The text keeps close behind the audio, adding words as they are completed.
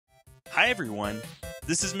Hi everyone,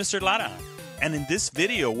 this is Mr. Lara, and in this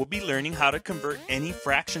video we'll be learning how to convert any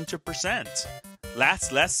fraction to percent.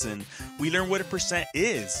 Last lesson, we learned what a percent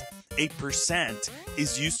is. A percent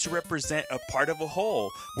is used to represent a part of a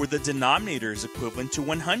whole where the denominator is equivalent to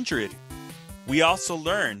 100. We also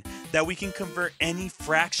learned that we can convert any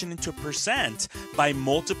fraction into a percent by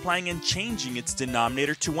multiplying and changing its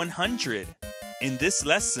denominator to 100. In this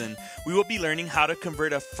lesson, we will be learning how to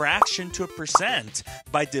convert a fraction to a percent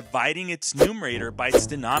by dividing its numerator by its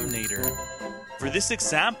denominator. For this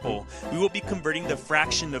example, we will be converting the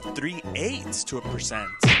fraction of 3/8 to a percent.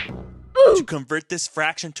 To convert this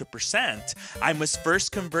fraction to percent, I must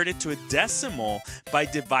first convert it to a decimal by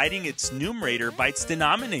dividing its numerator by its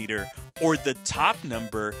denominator, or the top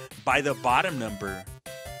number by the bottom number.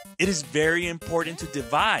 It is very important to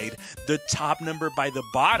divide the top number by the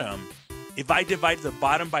bottom. If I divide the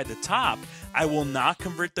bottom by the top, I will not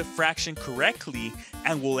convert the fraction correctly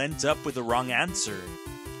and will end up with the wrong answer.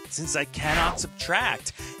 Since I cannot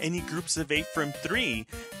subtract any groups of 8 from 3,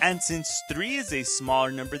 and since 3 is a smaller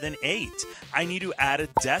number than 8, I need to add a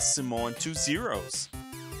decimal and 2 zeros.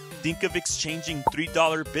 Think of exchanging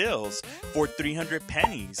 $3 bills for 300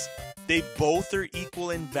 pennies. They both are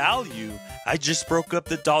equal in value. I just broke up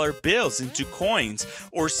the dollar bills into coins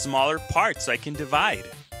or smaller parts so I can divide.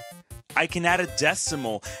 I can add a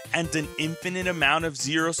decimal and an infinite amount of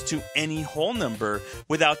zeros to any whole number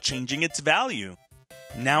without changing its value.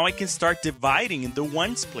 Now I can start dividing in the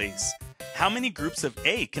ones place. How many groups of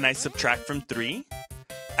 8 can I subtract from 3?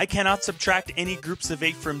 I cannot subtract any groups of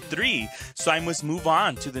 8 from 3, so I must move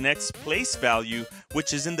on to the next place value,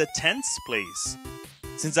 which is in the tens place.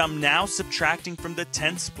 Since I'm now subtracting from the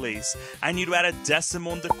tens place, I need to add a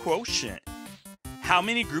decimal in the quotient. How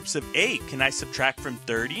many groups of 8 can I subtract from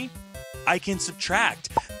 30? I can subtract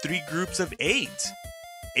 3 groups of 8.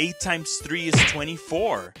 8 times 3 is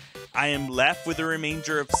 24. I am left with a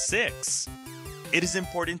remainder of 6. It is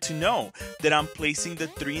important to know that I'm placing the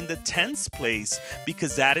 3 in the tens place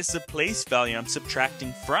because that is the place value I'm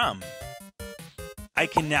subtracting from. I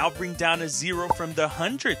can now bring down a 0 from the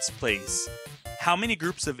hundreds place. How many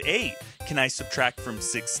groups of 8 can I subtract from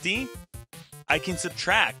 60? I can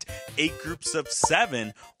subtract 8 groups of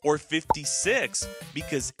 7 or 56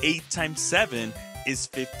 because 8 times 7 is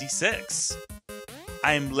 56.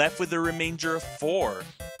 I am left with a remainder of 4.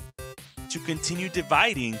 To continue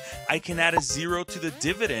dividing, I can add a 0 to the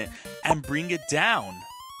dividend and bring it down.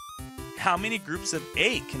 How many groups of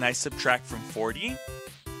 8 can I subtract from 40?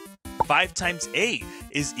 5 times 8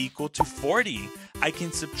 is equal to 40. I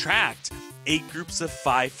can subtract 8 groups of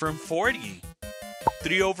 5 from 40.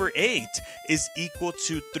 3 over 8 is equal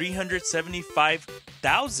to 375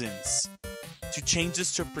 thousandths. To change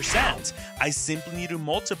this to a percent, I simply need to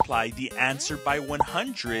multiply the answer by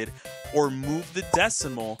 100 or move the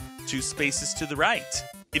decimal 2 spaces to the right.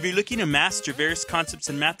 If you're looking to master various concepts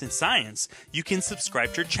in math and science, you can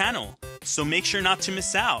subscribe to our channel, so make sure not to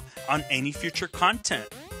miss out on any future content.